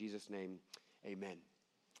Jesus' name, amen.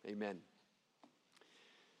 Amen.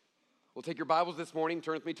 We'll take your Bibles this morning.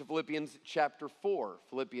 Turn with me to Philippians chapter 4.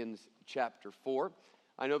 Philippians chapter 4.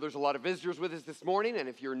 I know there's a lot of visitors with us this morning, and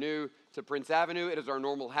if you're new to Prince Avenue, it is our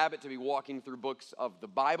normal habit to be walking through books of the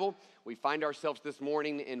Bible. We find ourselves this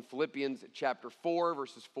morning in Philippians chapter 4,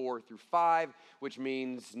 verses 4 through 5, which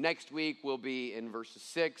means next week we'll be in verses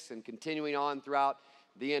 6 and continuing on throughout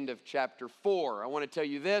the end of chapter 4. I want to tell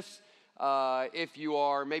you this. If you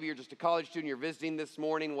are, maybe you're just a college student, you're visiting this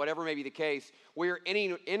morning, whatever may be the case, we're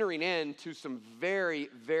entering into some very,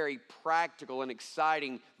 very practical and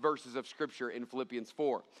exciting verses of Scripture in Philippians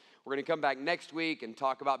 4. We're going to come back next week and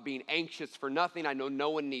talk about being anxious for nothing. I know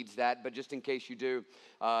no one needs that, but just in case you do,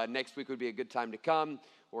 next week would be a good time to come.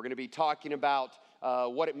 We're going to be talking about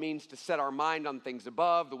what it means to set our mind on things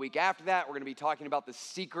above. The week after that, we're going to be talking about the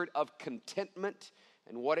secret of contentment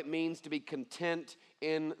and what it means to be content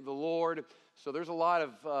in the Lord. So there's a lot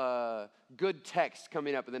of good text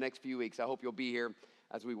coming up in the next few weeks. I hope you'll be here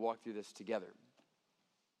as we walk through this together.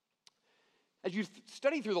 As you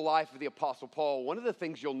study through the life of the Apostle Paul, one of the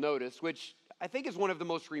things you'll notice, which I think is one of the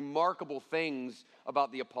most remarkable things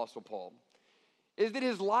about the Apostle Paul, is that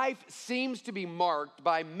his life seems to be marked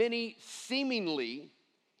by many seemingly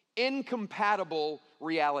incompatible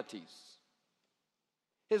realities.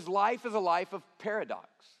 His life is a life of paradox,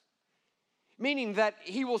 meaning that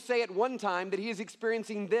he will say at one time that he is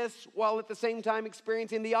experiencing this while at the same time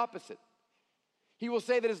experiencing the opposite. He will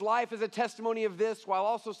say that his life is a testimony of this while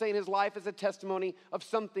also saying his life is a testimony of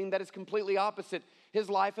something that is completely opposite. His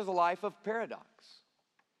life is a life of paradox.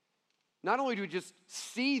 Not only do we just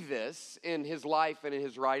see this in his life and in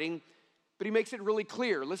his writing, but he makes it really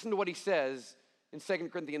clear. Listen to what he says in 2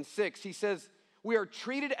 Corinthians 6. He says, "We are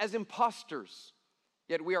treated as impostors,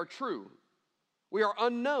 yet we are true. We are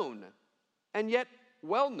unknown, and yet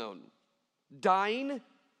well known. Dying,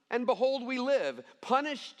 and behold we live.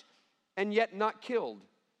 Punished, and yet not killed.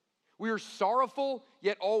 We are sorrowful,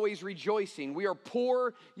 yet always rejoicing. We are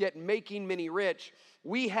poor, yet making many rich.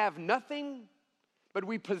 We have nothing, but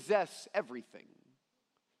we possess everything."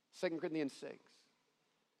 2 Corinthians 6.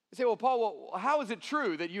 You say, well, Paul, how is it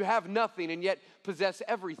true that you have nothing and yet possess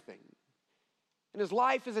everything? And his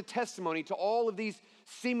life is a testimony to all of these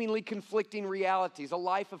seemingly conflicting realities, a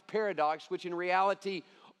life of paradox, which in reality,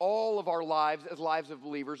 all of our lives as lives of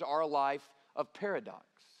believers are a life of paradox.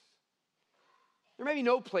 There may be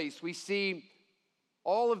no place we see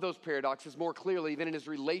all of those paradoxes more clearly than in his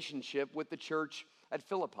relationship with the church at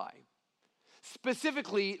Philippi.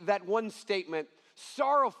 Specifically, that one statement,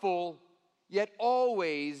 sorrowful, yet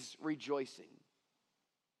always rejoicing.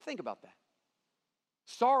 Think about that.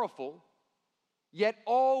 Sorrowful, yet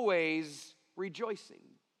always rejoicing.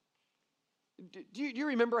 Do you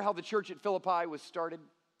remember how the church at Philippi was started?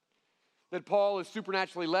 That Paul is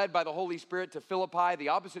supernaturally led by the Holy Spirit to Philippi, the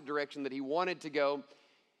opposite direction that he wanted to go.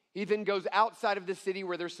 He then goes outside of the city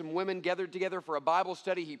where there's some women gathered together for a Bible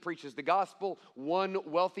study. He preaches the gospel. One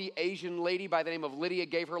wealthy Asian lady by the name of Lydia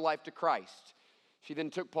gave her life to Christ. She then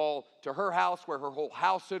took Paul to her house where her whole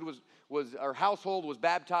household was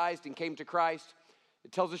baptized and came to Christ.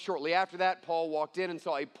 It tells us shortly after that, Paul walked in and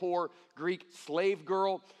saw a poor Greek slave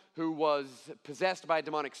girl who was possessed by a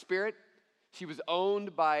demonic spirit. She was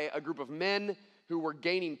owned by a group of men who were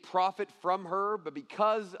gaining profit from her, but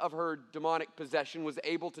because of her demonic possession, was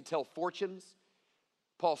able to tell fortunes.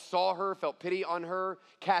 Paul saw her, felt pity on her,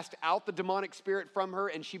 cast out the demonic spirit from her,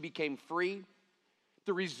 and she became free.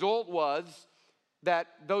 The result was that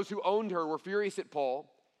those who owned her were furious at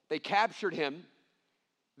Paul. They captured him.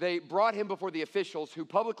 They brought him before the officials who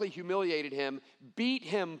publicly humiliated him, beat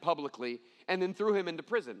him publicly, and then threw him into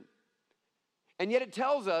prison. And yet it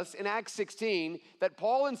tells us in Acts 16 that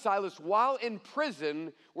Paul and Silas, while in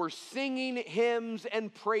prison, were singing hymns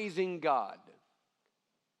and praising God.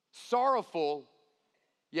 Sorrowful,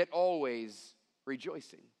 yet always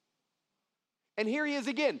rejoicing. And here he is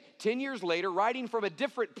again, 10 years later, writing from a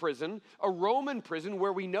different prison, a Roman prison,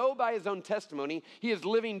 where we know by his own testimony, he is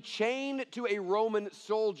living chained to a Roman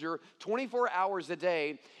soldier 24 hours a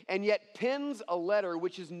day, and yet pens a letter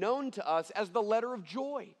which is known to us as the letter of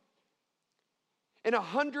joy. In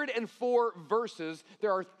 104 verses,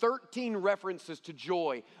 there are 13 references to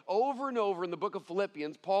joy. Over and over in the book of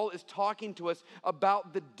Philippians, Paul is talking to us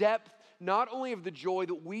about the depth not only of the joy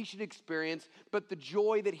that we should experience, but the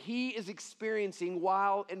joy that he is experiencing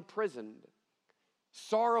while imprisoned.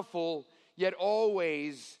 Sorrowful, yet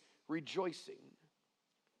always rejoicing.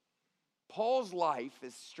 Paul's life,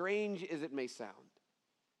 as strange as it may sound,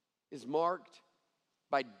 is marked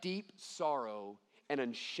by deep sorrow and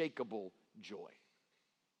unshakable joy.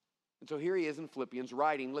 And so here he is in Philippians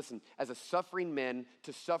writing, listen, as a suffering man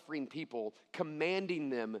to suffering people, commanding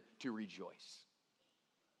them to rejoice.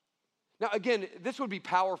 Now, again, this would be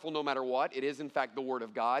powerful no matter what. It is, in fact, the Word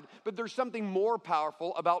of God. But there's something more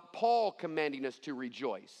powerful about Paul commanding us to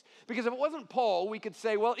rejoice. Because if it wasn't Paul, we could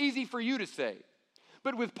say, well, easy for you to say.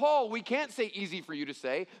 But with Paul, we can't say easy for you to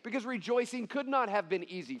say because rejoicing could not have been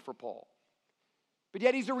easy for Paul. But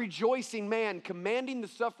yet he's a rejoicing man, commanding the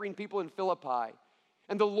suffering people in Philippi.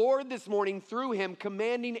 And the Lord this morning, through him,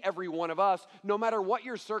 commanding every one of us, no matter what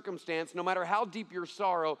your circumstance, no matter how deep your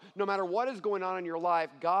sorrow, no matter what is going on in your life,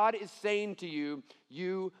 God is saying to you,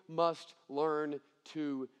 you must learn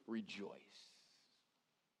to rejoice.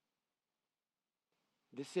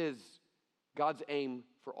 This is God's aim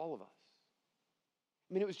for all of us.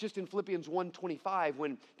 I mean, it was just in Philippians 1:25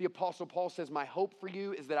 when the Apostle Paul says, my hope for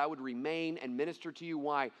you is that I would remain and minister to you.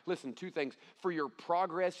 Why? Listen, two things. For your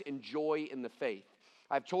progress and joy in the faith.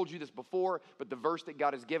 I've told you this before, but the verse that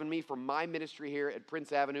God has given me for my ministry here at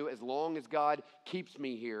Prince Avenue, as long as God keeps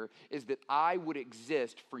me here, is that I would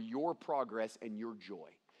exist for your progress and your joy.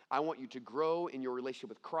 I want you to grow in your relationship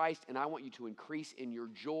with Christ, and I want you to increase in your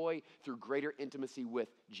joy through greater intimacy with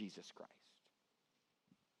Jesus Christ.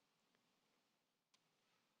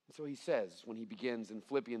 And so he says, when he begins in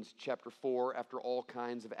Philippians chapter 4, after all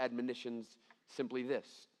kinds of admonitions, simply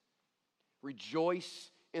this: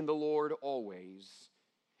 rejoice in the Lord always.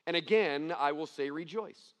 And again, I will say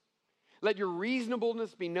rejoice. Let your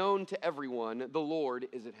reasonableness be known to everyone. The Lord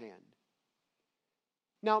is at hand.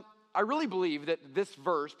 Now, I really believe that this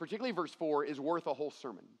verse, particularly verse 4, is worth a whole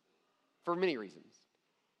sermon for many reasons.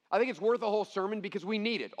 I think it's worth a whole sermon because we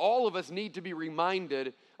need it. All of us need to be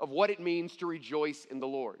reminded of what it means to rejoice in the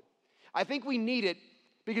Lord. I think we need it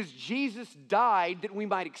because Jesus died that we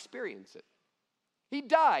might experience it. He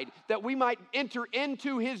died that we might enter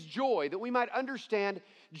into his joy, that we might understand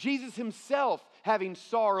Jesus himself having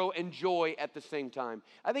sorrow and joy at the same time.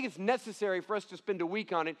 I think it's necessary for us to spend a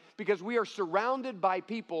week on it because we are surrounded by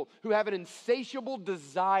people who have an insatiable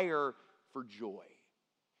desire for joy.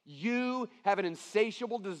 You have an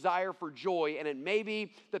insatiable desire for joy, and it may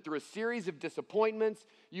be that through a series of disappointments,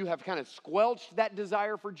 you have kind of squelched that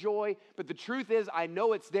desire for joy, but the truth is, I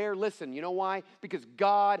know it's there. Listen, you know why? Because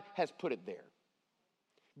God has put it there.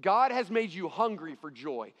 God has made you hungry for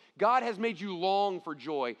joy. God has made you long for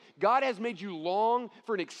joy. God has made you long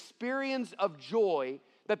for an experience of joy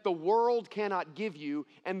that the world cannot give you.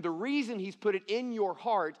 And the reason he's put it in your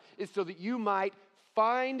heart is so that you might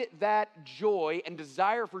find that joy and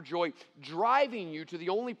desire for joy driving you to the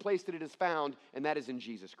only place that it is found, and that is in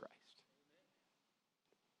Jesus Christ.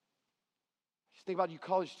 Just think about you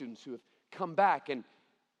college students who have come back, and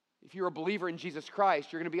if you're a believer in Jesus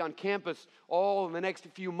Christ, you're going to be on campus all in the next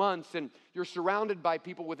few months, and you're surrounded by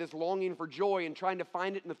people with this longing for joy and trying to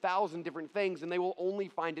find it in 1,000 different things, and they will only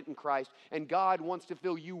find it in Christ. And God wants to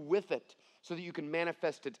fill you with it so that you can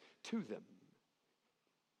manifest it to them.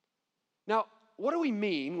 Now, what do we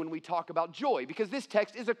mean when we talk about joy? Because this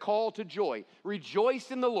text is a call to joy.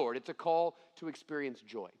 Rejoice in the Lord. It's a call to experience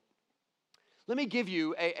joy. Let me give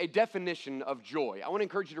you a definition of joy. I want to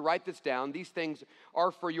encourage you to write this down. These things are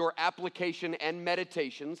for your application and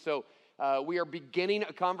meditation. So we are beginning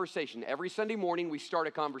a conversation. Every Sunday morning, we start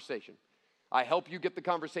a conversation. I help you get the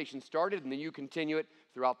conversation started, and then you continue it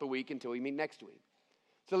throughout the week until we meet next week.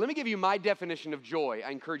 So let me give you my definition of joy.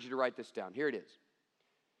 I encourage you to write this down. Here it is.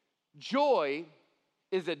 Joy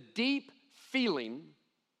is a deep feeling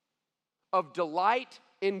of delight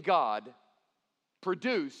in God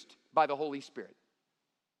produced by the Holy Spirit.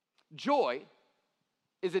 Joy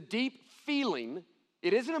is a deep feeling.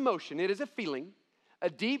 It is an emotion. It is a feeling. A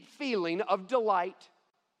deep feeling of delight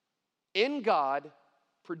in God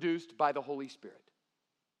produced by the Holy Spirit.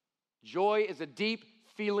 Joy is a deep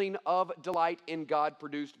feeling of delight in God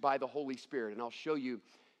produced by the Holy Spirit. And I'll show you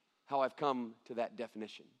how I've come to that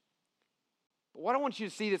definition. But what I want you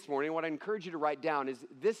to see this morning, what I encourage you to write down, is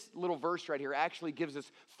this little verse right here actually gives us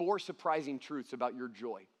 4 surprising truths about your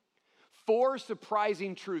joy. 4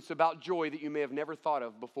 surprising truths about joy that you may have never thought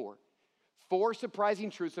of before. 4 surprising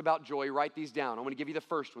truths about joy. Write these down. I'm going to give you the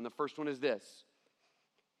first one. The first one is this: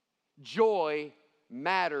 joy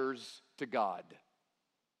matters to God.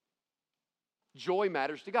 Joy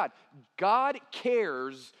matters to God. God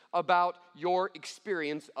cares about your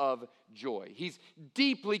experience of joy. He's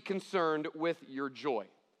deeply concerned with your joy.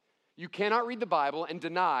 You cannot read the Bible and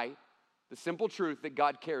deny the simple truth that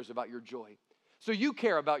God cares about your joy. So you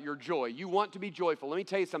care about your joy. You want to be joyful. Let me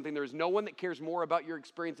tell you something. There is no one that cares more about your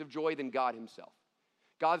experience of joy than God himself.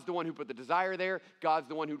 God's the one who put the desire there. God's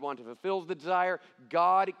the one who'd want to fulfill the desire.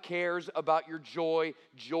 God cares about your joy.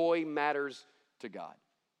 Joy matters to God.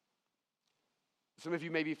 Some of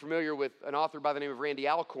you may be familiar with an author by the name of Randy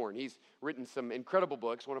Alcorn. He's written some incredible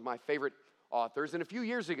books, one of my favorite authors. And a few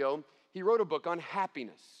years ago, he wrote a book on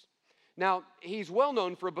happiness. Now, he's well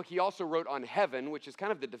known for a book he also wrote on heaven, which is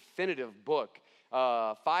kind of the definitive book,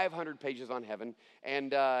 500 pages on heaven.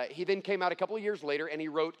 And he then came out a couple of years later and he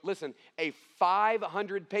wrote, listen, a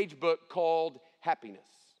 500-page book called Happiness.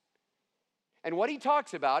 And what he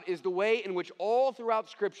talks about is the way in which all throughout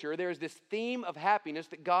Scripture there's this theme of happiness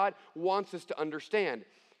that God wants us to understand.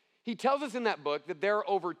 He tells us in that book that there are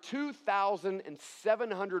over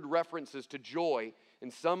 2,700 references to joy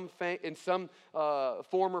in some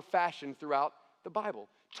form or fashion throughout the Bible.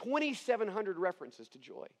 2,700 references to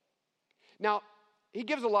joy. Now, he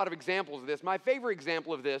gives a lot of examples of this. My favorite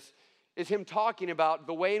example of this is him talking about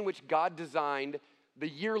the way in which God designed the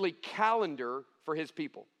yearly calendar for his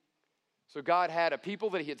people. So God had a people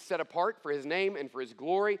that he had set apart for his name and for his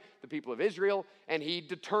glory, the people of Israel, and he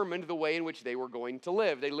determined the way in which they were going to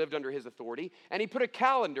live. They lived under his authority, and he put a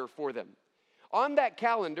calendar for them. On that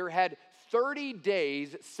calendar had 30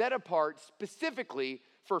 days set apart specifically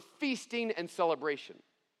for feasting and celebration.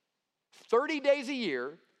 30 days a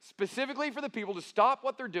year, specifically for the people to stop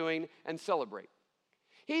what they're doing and celebrate.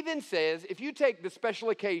 He then says, if you take the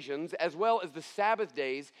special occasions as well as the Sabbath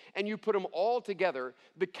days and you put them all together,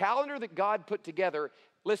 the calendar that God put together,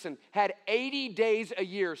 listen, had 80 days a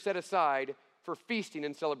year set aside for feasting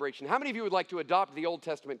and celebration. How many of you would like to adopt the Old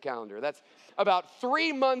Testament calendar? That's about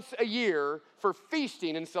 3 months a year for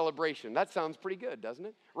feasting and celebration. That sounds pretty good, doesn't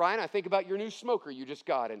it? Ryan, I think about your new smoker you just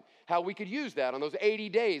got and how we could use that on those 80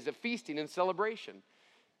 days of feasting and celebration.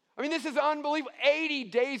 I mean, this is unbelievable. 80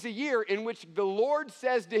 days a year in which the Lord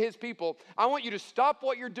says to his people, I want you to stop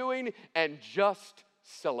what you're doing and just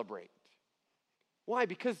celebrate. Why?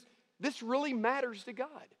 Because this really matters to God.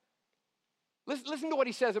 Listen to what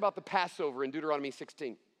he says about the Passover in Deuteronomy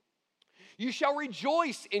 16. You shall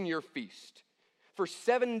rejoice in your feast. For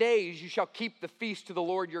 7 days you shall keep the feast to the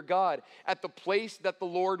Lord your God at the place that the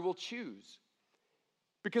Lord will choose.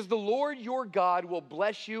 Because the Lord your God will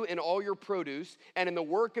bless you in all your produce and in the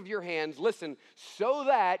work of your hands, listen, so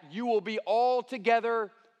that you will be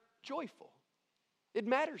altogether joyful. It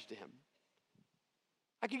matters to him.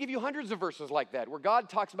 I could give you hundreds of verses like that where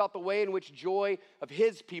God talks about the way in which joy of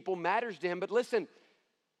his people matters to him. But listen,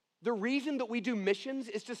 the reason that we do missions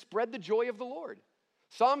is to spread the joy of the Lord.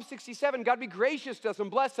 Psalm 67, God be gracious to us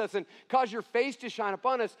and bless us and cause your face to shine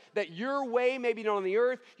upon us, that your way may be known on the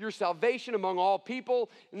earth, your salvation among all people.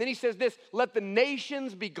 And then he says this, let the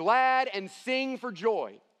nations be glad and sing for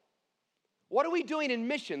joy. What are we doing in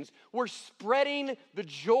missions? We're spreading the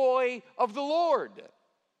joy of the Lord.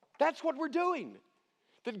 That's what we're doing.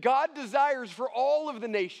 That God desires for all of the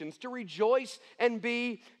nations to rejoice and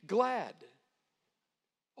be glad.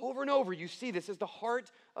 Over and over, you see this as the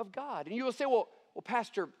heart of God. And you will say, well,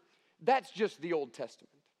 Pastor, that's just the Old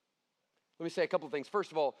Testament. Let me say a couple of things.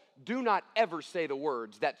 First of all, do not ever say the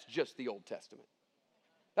words, that's just the Old Testament.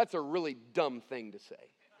 That's a really dumb thing to say.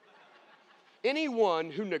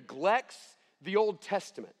 Anyone who neglects the Old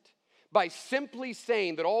Testament by simply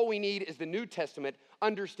saying that all we need is the New Testament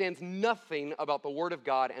understands nothing about the Word of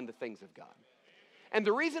God and the things of God. And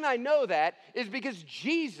the reason I know that is because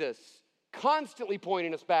Jesus constantly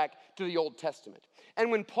pointing us back to the Old Testament.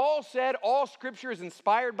 And when Paul said all Scripture is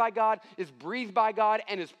inspired by God, is breathed by God,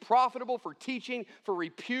 and is profitable for teaching, for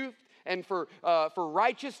reproof, and for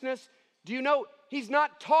righteousness, do you know he's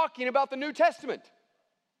not talking about the New Testament?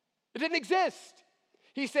 It didn't exist.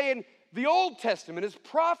 He's saying the Old Testament is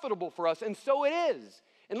profitable for us, and so it is.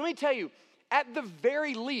 And let me tell you, at the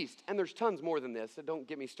very least, and there's tons more than this, so don't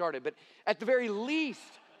get me started, but at the very least,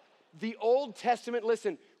 the Old Testament,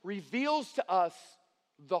 listen, reveals to us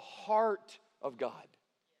the heart of God.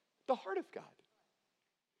 The heart of God.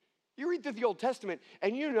 You read through the Old Testament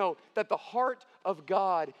and you know that the heart of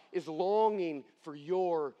God is longing for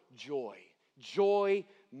your joy. Joy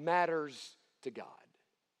matters to God.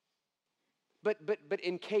 But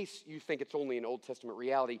in case you think it's only an Old Testament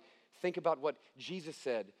reality, think about what Jesus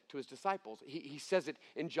said to his disciples. He says it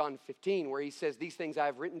in John 15 where he says, these things I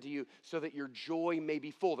have written to you so that your joy may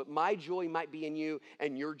be full, that my joy might be in you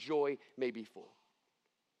and your joy may be full.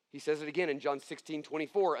 He says it again in John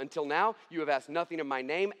 16:24. Until now, you have asked nothing in my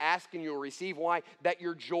name. Ask and you will receive. Why? That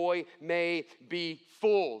your joy may be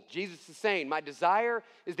full. Jesus is saying, my desire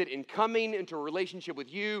is that in coming into a relationship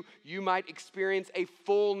with you, you might experience a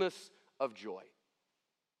fullness of joy.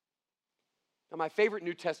 Now, my favorite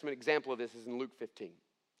New Testament example of this is in Luke 15.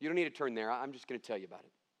 You don't need to turn there. I'm just going to tell you about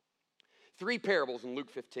it. 3 parables in Luke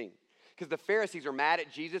 15. Because the Pharisees are mad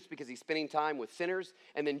at Jesus because he's spending time with sinners,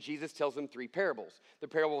 and then Jesus tells them 3 parables. The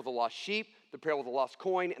parable of the lost sheep, the parable of the lost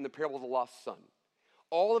coin, and the parable of the lost son.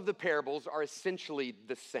 all of the parables are essentially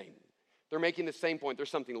the same. They're making the same point.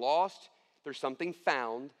 There's something lost, there's something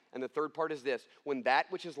found, and the third part is this: when that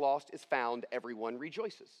which is lost is found, everyone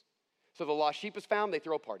rejoices. So the lost sheep is found, they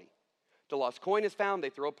throw a party. The lost coin is found, they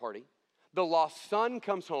throw a party. The lost son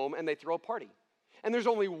comes home, and they throw a party. And there's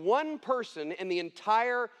only one person in the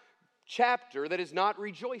entire chapter that is not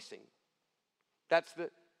rejoicing. That's the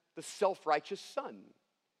self-righteous son.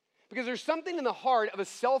 Because there's something in the heart of a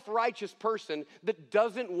self-righteous person that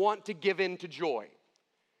doesn't want to give in to joy.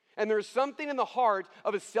 And there's something in the heart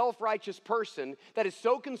of a self-righteous person that is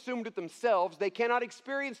so consumed with themselves, they cannot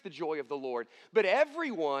experience the joy of the Lord. But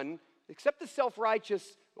everyone, except the self-righteous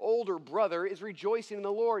older brother, is rejoicing in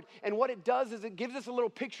the Lord. And what it does is it gives us a little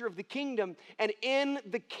picture of the kingdom. And in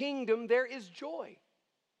the kingdom, there is joy.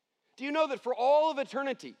 Do you know that for all of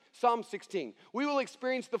eternity, Psalm 16, we will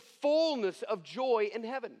experience the fullness of joy in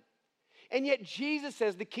heaven? And yet Jesus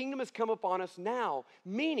says the kingdom has come upon us now,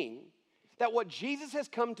 meaning that what Jesus has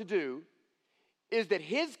come to do is that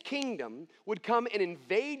his kingdom would come and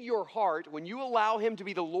invade your heart when you allow him to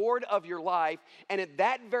be the Lord of your life. And at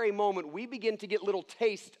that very moment, we begin to get little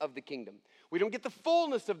taste of the kingdom. We don't get the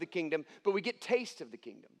fullness of the kingdom, but we get taste of the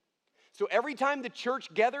kingdom. So every time the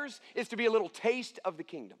church gathers is to be a little taste of the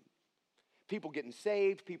kingdom. People getting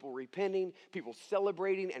saved, people repenting, people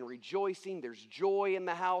celebrating and rejoicing. There's joy in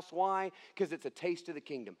the house. Why? Because it's a taste of the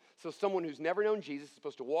kingdom. So someone who's never known Jesus is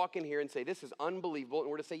supposed to walk in here and say, this is unbelievable.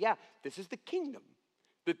 And we're to say, yeah, this is the kingdom.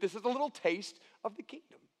 That this is a little taste of the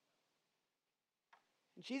kingdom.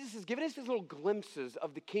 Jesus has given us these little glimpses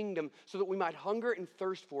of the kingdom so that we might hunger and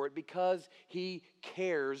thirst for it because he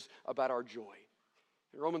cares about our joy.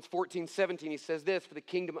 In Romans 14:17, he says this: for the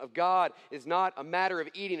kingdom of God is not a matter of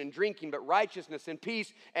eating and drinking, but righteousness and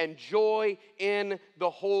peace and joy in the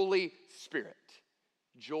Holy Spirit.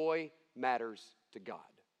 Joy matters to God.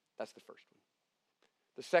 That's the first one.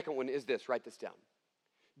 The second one is this, write this down.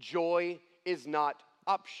 Joy is not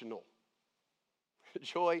optional.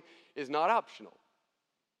 Joy is not optional.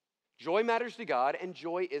 Joy matters to God, and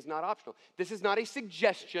joy is not optional. This is not a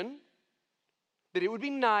suggestion that it would be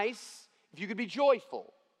nice if you could be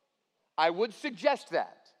joyful. I would suggest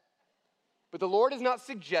that. But the Lord is not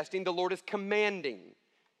suggesting, the Lord is commanding.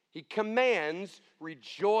 He commands,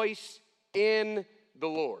 rejoice in the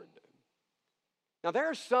Lord. Now there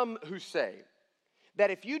are some who say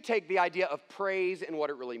that if you take the idea of praise and what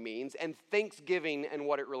it really means, and thanksgiving and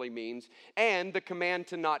what it really means, and the command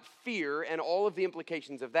to not fear and all of the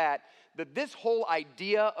implications of that, that this whole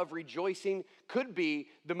idea of rejoicing could be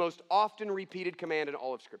the most often repeated command in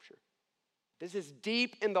all of Scripture. This is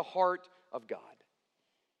deep in the heart of God.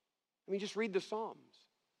 I mean, just read the Psalms.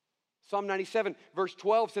 Psalm 97, verse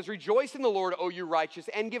 12 says, rejoice in the Lord, O you righteous,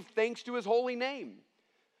 and give thanks to his holy name.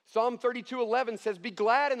 Psalm 32:11 says, be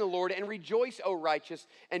glad in the Lord and rejoice, O righteous,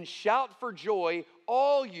 and shout for joy,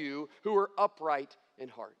 all you who are upright in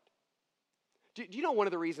heart. Do you know one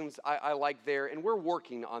of the reasons I like there, and we're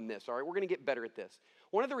working on this, all right? We're going to get better at this.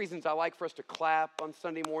 One of the reasons I like for us to clap on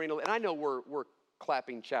Sunday morning, and I know we're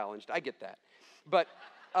clapping challenged, I get that. But,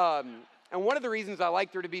 and one of the reasons I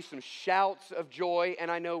like there to be some shouts of joy, and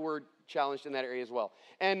I know we're challenged in that area as well.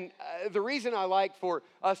 And the reason I like for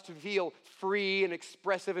us to feel free and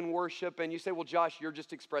expressive in worship, and you say, well, Josh, you're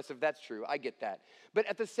just expressive. That's true. I get that. But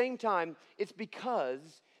at the same time, it's because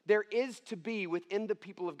there is to be within the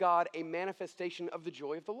people of God a manifestation of the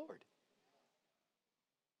joy of the Lord.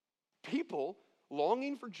 People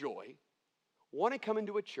longing for joy want to come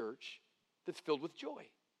into a church that's filled with joy.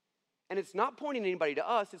 And it's not pointing anybody to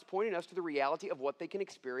us, it's pointing us to the reality of what they can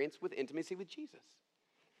experience with intimacy with Jesus.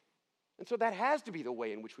 And so that has to be the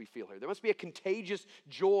way in which we feel here. There must be a contagious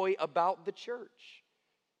joy about the church.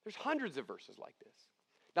 There's hundreds of verses like this.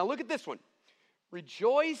 Now look at this one.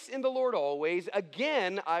 Rejoice in the Lord always.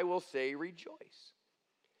 Again, I will say rejoice.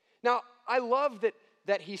 Now, I love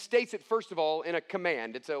that he states it, first of all, in a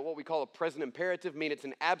command. It's what we call a present imperative, meaning it's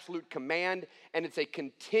an absolute command, and it's a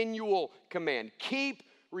continual command. Keep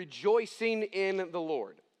rejoicing in the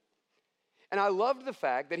Lord. And I loved the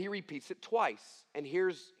fact that he repeats it twice, and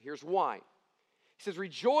here's why. He says,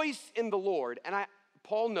 rejoice in the Lord. And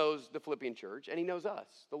Paul knows the Philippian church, and he knows us.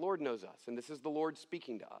 The Lord knows us, and this is the Lord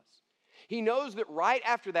speaking to us. He knows that right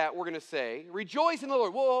after that, we're going to say, rejoice in the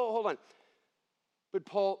Lord. Whoa, hold on. But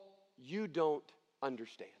Paul, you don't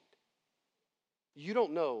understand. You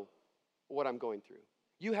don't know what I'm going through.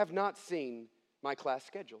 You have not seen my class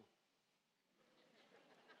schedule.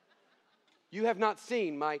 You have not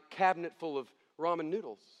seen my cabinet full of ramen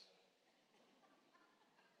noodles.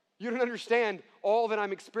 You don't understand all that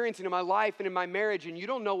I'm experiencing in my life and in my marriage, and you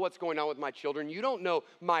don't know what's going on with my children. You don't know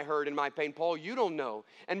my hurt and my pain. Paul, you don't know.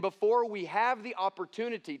 And before we have the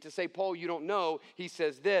opportunity to say, Paul, you don't know, he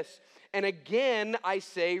says this, and again I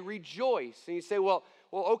say rejoice. And you say, well,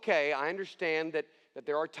 okay, I understand that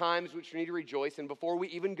there are times which we need to rejoice, and before we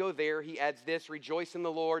even go there, he adds this, rejoice in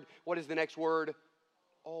the Lord. What is the next word?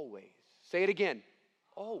 Always. Say it again,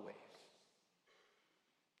 always.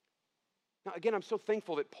 Now, again, I'm so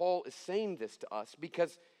thankful that Paul is saying this to us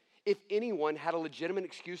because if anyone had a legitimate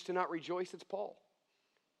excuse to not rejoice, it's Paul.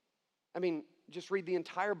 I mean, just read the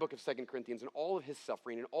entire book of 2 Corinthians and all of his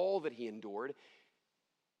suffering and all that he endured.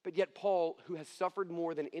 But yet Paul, who has suffered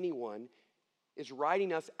more than anyone, is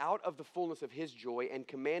writing us out of the fullness of his joy and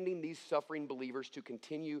commanding these suffering believers to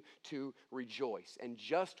continue to rejoice. And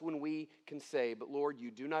just when we can say, but Lord,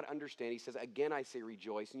 you do not understand, he says, again I say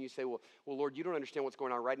rejoice. And you say, well, Lord, you don't understand what's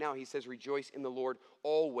going on right now. He says, rejoice in the Lord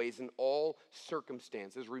always in all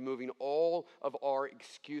circumstances, removing all of our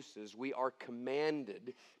excuses. We are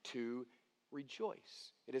commanded to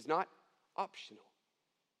rejoice. It is not optional.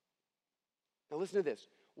 Now listen to this.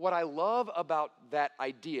 What I love about that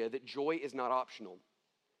idea that joy is not optional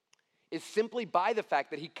is simply by the fact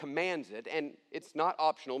that he commands it, and it's not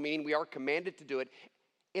optional, meaning we are commanded to do it.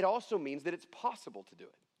 It also means that it's possible to do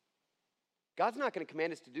it. God's not going to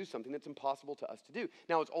command us to do something that's impossible to us to do.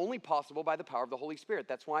 Now, it's only possible by the power of the Holy Spirit.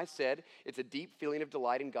 That's why I said it's a deep feeling of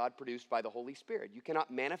delight in God produced by the Holy Spirit. You cannot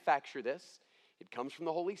manufacture this. It comes from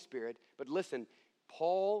the Holy Spirit. But listen,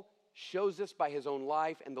 Paul shows us by his own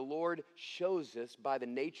life, and the Lord shows us by the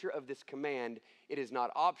nature of this command. It is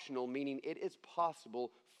not optional, meaning it is possible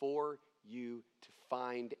for you to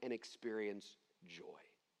find and experience joy.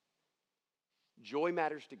 Joy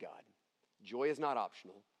matters to God. Joy is not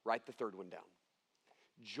optional. Write the third one down.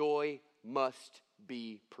 Joy must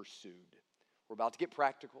be pursued. We're about to get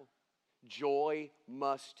practical. Joy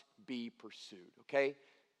must be pursued, okay?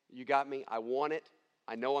 You got me? I want it.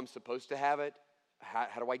 I know I'm supposed to have it.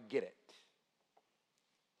 How do I get it?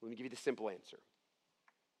 Let me give you the simple answer.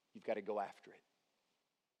 You've got to go after it.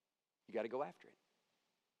 You got to go after it.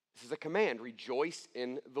 This is a command. Rejoice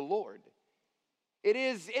in the Lord. It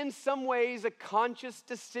is in some ways a conscious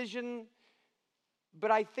decision,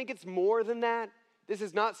 but I think it's more than that. This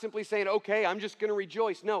is not simply saying, okay, I'm just going to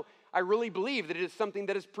rejoice. No, I really believe that it is something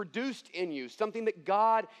that is produced in you, something that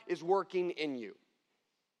God is working in you.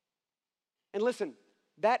 And listen,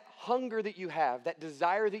 that hunger that you have, that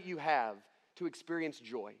desire that you have to experience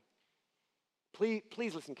joy,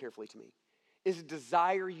 please listen carefully to me, is a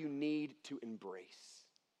desire you need to embrace.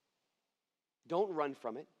 Don't run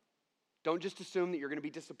from it. Don't just assume that you're going to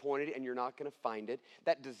be disappointed and you're not going to find it.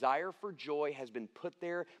 That desire for joy has been put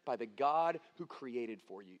there by the God who created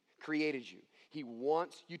you. He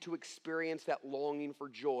wants you to experience that longing for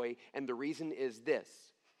joy, and the reason is this.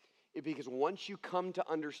 Because once you come to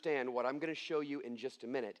understand what I'm going to show you in just a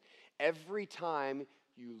minute, every time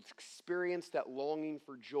you experience that longing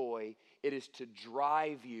for joy, it is to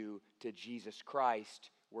drive you to Jesus Christ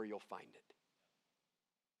where you'll find it.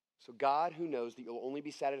 So God, who knows that you'll only be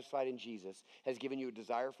satisfied in Jesus, has given you a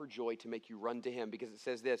desire for joy to make you run to him, because it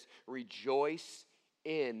says this, rejoice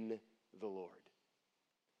in the Lord.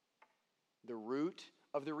 The root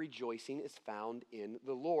of the rejoicing is found in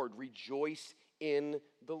the Lord. Rejoice in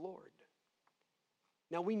the Lord.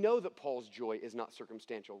 Now we know that Paul's joy is not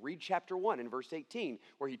circumstantial. Read chapter 1 in verse 18,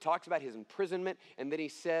 where he talks about his imprisonment, and then he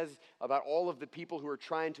says about all of the people who are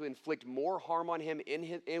trying to inflict more harm on him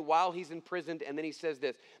while he's imprisoned, and then he says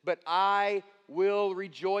this, but I will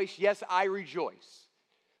rejoice. Yes, I rejoice.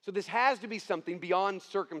 So this has to be something beyond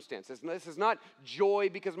circumstances. This is not joy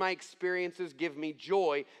because my experiences give me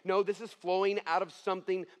joy. No, this is flowing out of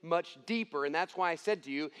something much deeper, and that's why I said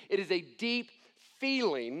to you, it is a deep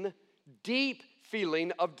feeling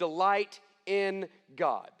of delight in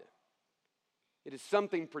God. It is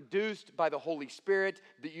something produced by the Holy Spirit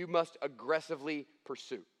that you must aggressively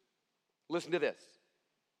pursue. Listen to this.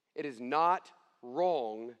 It is not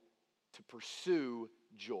wrong to pursue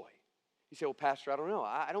joy. You say, well, Pastor, I don't know.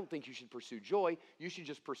 I don't think you should pursue joy. You should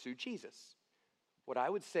just pursue Jesus. What I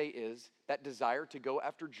would say is that desire to go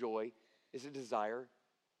after joy is a desire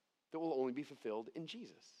that will only be fulfilled in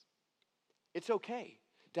Jesus. It's okay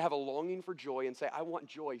to have a longing for joy and say, I want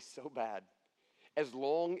joy so bad. As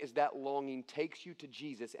long as that longing takes you to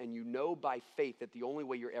Jesus and you know by faith that the only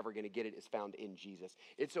way you're ever going to get it is found in Jesus.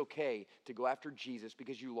 It's okay to go after Jesus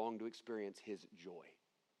because you long to experience his joy.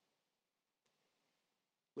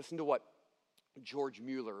 Listen to what George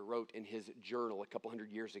Mueller wrote in his journal a couple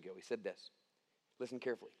hundred years ago. He said this. Listen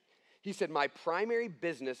carefully. He said, my primary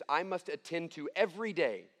business I must attend to every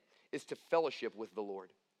day is to fellowship with the Lord.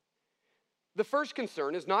 The first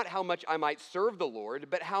concern is not how much I might serve the Lord,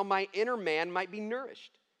 but how my inner man might be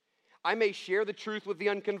nourished. I may share the truth with the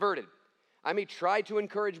unconverted. I may try to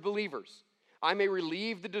encourage believers. I may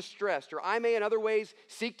relieve the distressed, or I may in other ways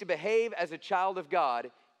seek to behave as a child of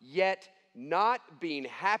God, yet not being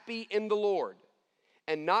happy in the Lord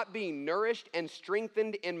and not being nourished and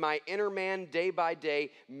strengthened in my inner man day by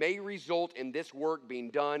day may result in this work being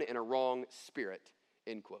done in a wrong spirit,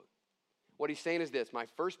 end quote. What he's saying is this: my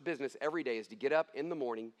first business every day is to get up in the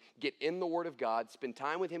morning, get in the Word of God, spend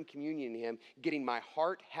time with Him, communion in Him, getting my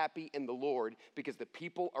heart happy in the Lord, because the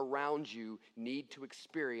people around you need to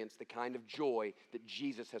experience the kind of joy that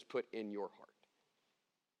Jesus has put in your heart.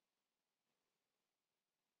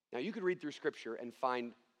 Now, you could read through Scripture and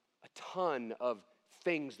find a ton of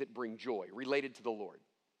things that bring joy related to the Lord.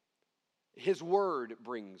 His Word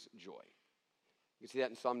brings joy. You see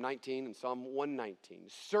that in Psalm 19 and Psalm 119.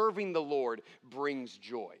 Serving the Lord brings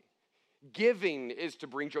joy. Giving is to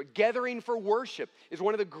bring joy. Gathering for worship is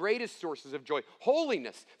one of the greatest sources of joy.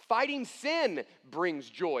 Holiness, fighting sin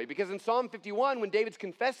brings joy. Because in Psalm 51, when David's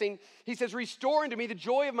confessing, he says, restore unto me the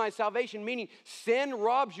joy of my salvation, meaning sin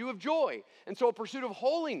robs you of joy. And so a pursuit of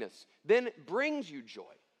holiness then brings you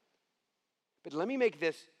joy. But let me make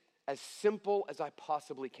this as simple as I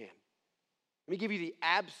possibly can. Let me give you the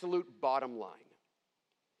absolute bottom line.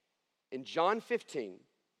 In John 15,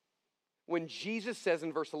 when Jesus says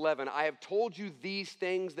in verse 11, I have told you these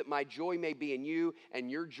things that my joy may be in you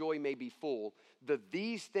and your joy may be full,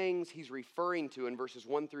 these things he's referring to in verses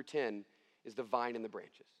 1 through 10 is the vine and the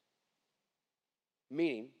branches.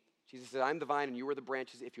 Meaning, Jesus said, I'm the vine and you are the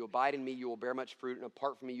branches. If you abide in me, you will bear much fruit, and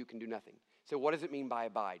apart from me, you can do nothing. So what does it mean by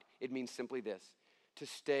abide? It means simply this: to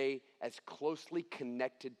stay as closely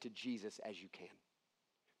connected to Jesus as you can.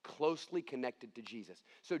 Closely connected to Jesus.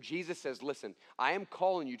 So Jesus says, listen, I am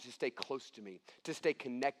calling you to stay close to me, to stay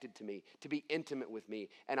connected to me, to be intimate with me,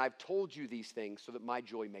 and I've told you these things so that my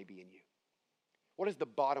joy may be in you. What is the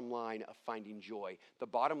bottom line of finding joy? The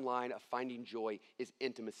bottom line of finding joy is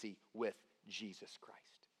intimacy with Jesus Christ.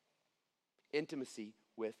 Intimacy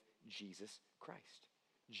with Jesus Christ.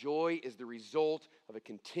 Joy is the result of a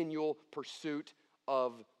continual pursuit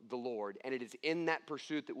of the Lord. And it is in that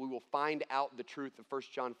pursuit that we will find out the truth of 1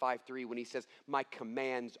 John 5:3 when he says, my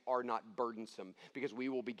commands are not burdensome, because we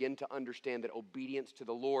will begin to understand that obedience to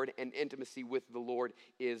the Lord and intimacy with the Lord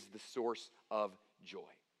is the source of joy.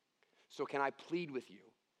 So can I plead with you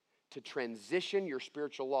to transition your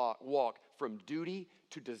spiritual walk from duty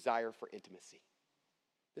to desire for intimacy?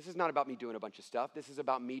 This is not about me doing a bunch of stuff. This is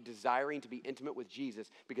about me desiring to be intimate with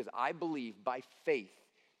Jesus, because I believe by faith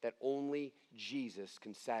that only Jesus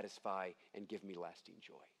can satisfy and give me lasting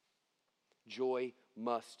joy. Joy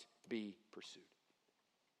must be pursued.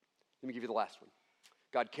 Let me give you the last one.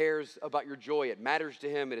 God cares about your joy. It matters to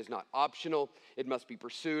him. It is not optional. It must be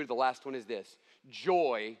pursued. The last one is this: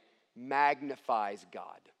 joy magnifies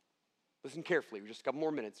God. Listen carefully. Just a couple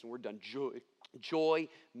more minutes and we're done. Joy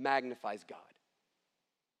magnifies God.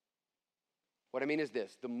 What I mean is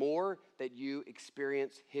this: the more that you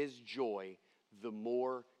experience his joy, the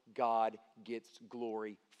more God gets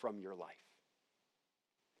glory from your life.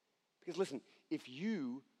 Because listen, if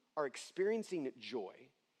you are experiencing joy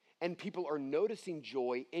and people are noticing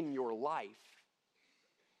joy in your life,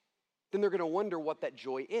 then they're going to wonder what that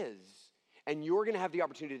joy is. And you're going to have the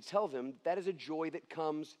opportunity to tell them that is a joy that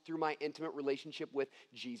comes through my intimate relationship with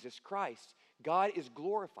Jesus Christ. God is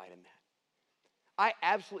glorified in that. I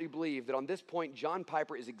absolutely believe that on this point, John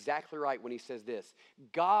Piper is exactly right when he says this: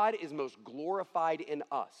 God is most glorified in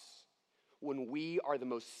us when we are the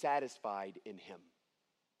most satisfied in him.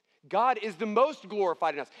 God is the most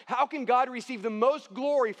glorified in us. How can God receive the most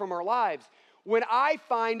glory from our lives? When I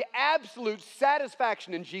find absolute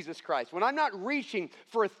satisfaction in Jesus Christ, when I'm not reaching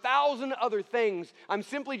for 1,000 other things, I'm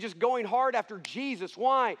simply just going hard after Jesus.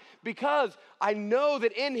 Why? Because I know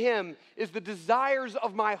that in him is the desires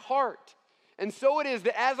of my heart. And so it is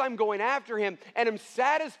that as I'm going after him and am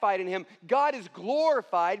satisfied in him, God is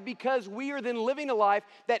glorified, because we are then living a life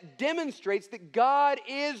that demonstrates that God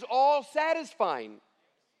is all satisfying,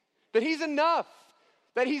 that he's enough,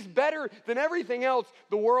 that he's better than everything else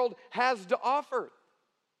the world has to offer.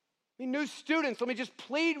 I mean, new students, let me just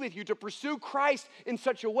plead with you to pursue Christ in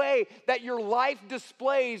such a way that your life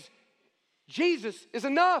displays Jesus is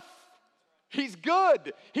enough. He's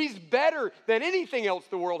good. He's better than anything else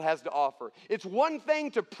the world has to offer. It's one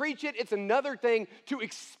thing to preach it. It's another thing to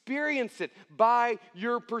experience it by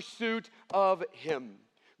your pursuit of him.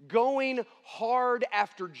 Going hard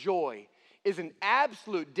after joy is an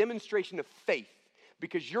absolute demonstration of faith,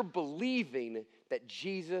 because you're believing that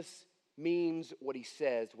Jesus means what he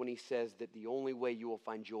says when he says that the only way you will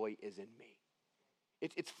find joy is in me.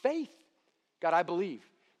 It's faith. God, I believe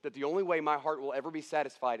that the only way my heart will ever be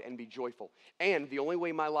satisfied and be joyful, and the only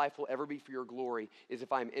way my life will ever be for your glory, is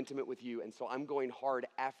if I'm intimate with you. And so I'm going hard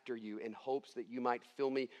after you in hopes that you might fill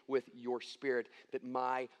me with your Spirit, that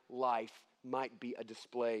my life might be a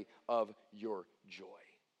display of your joy.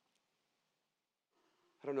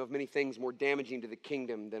 I don't know of many things more damaging to the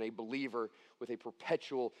kingdom than a believer with a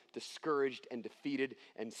perpetual, discouraged and defeated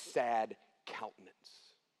and sad countenance.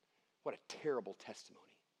 What a terrible testimony.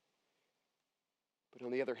 But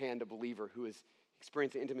on the other hand, a believer who has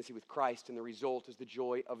experienced intimacy with Christ, and the result is the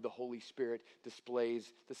joy of the Holy Spirit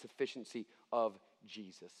displays the sufficiency of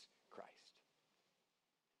Jesus Christ.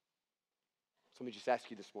 So let me just ask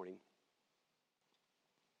you this morning,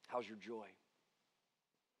 how's your joy?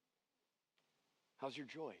 How's your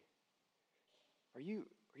joy? Are you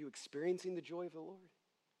experiencing the joy of the Lord?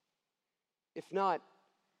 If not,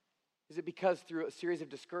 is it because through a series of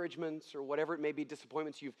discouragements or whatever it may be,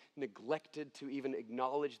 disappointments, you've neglected to even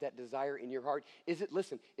acknowledge that desire in your heart? Is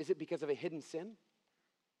it because of a hidden sin?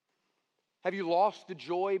 Have you lost the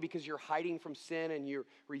joy because you're hiding from sin and you're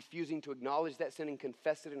refusing to acknowledge that sin and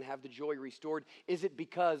confess it and have the joy restored? Is it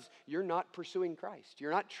because you're not pursuing Christ?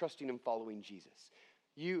 You're not trusting and following Jesus?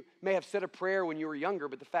 You may have said a prayer when you were younger,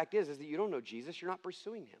 but the fact is that you don't know Jesus. You're not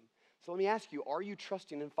pursuing him. So let me ask you, are you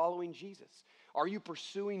trusting and following Jesus? Are you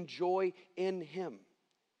pursuing joy in him?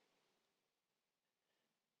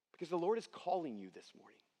 Because the Lord is calling you this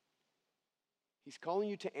morning. He's calling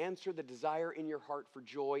you to answer the desire in your heart for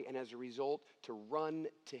joy, and as a result, to run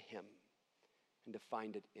to him and to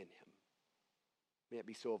find it in him. May it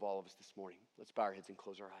be so of all of us this morning. Let's bow our heads and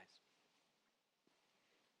close our eyes.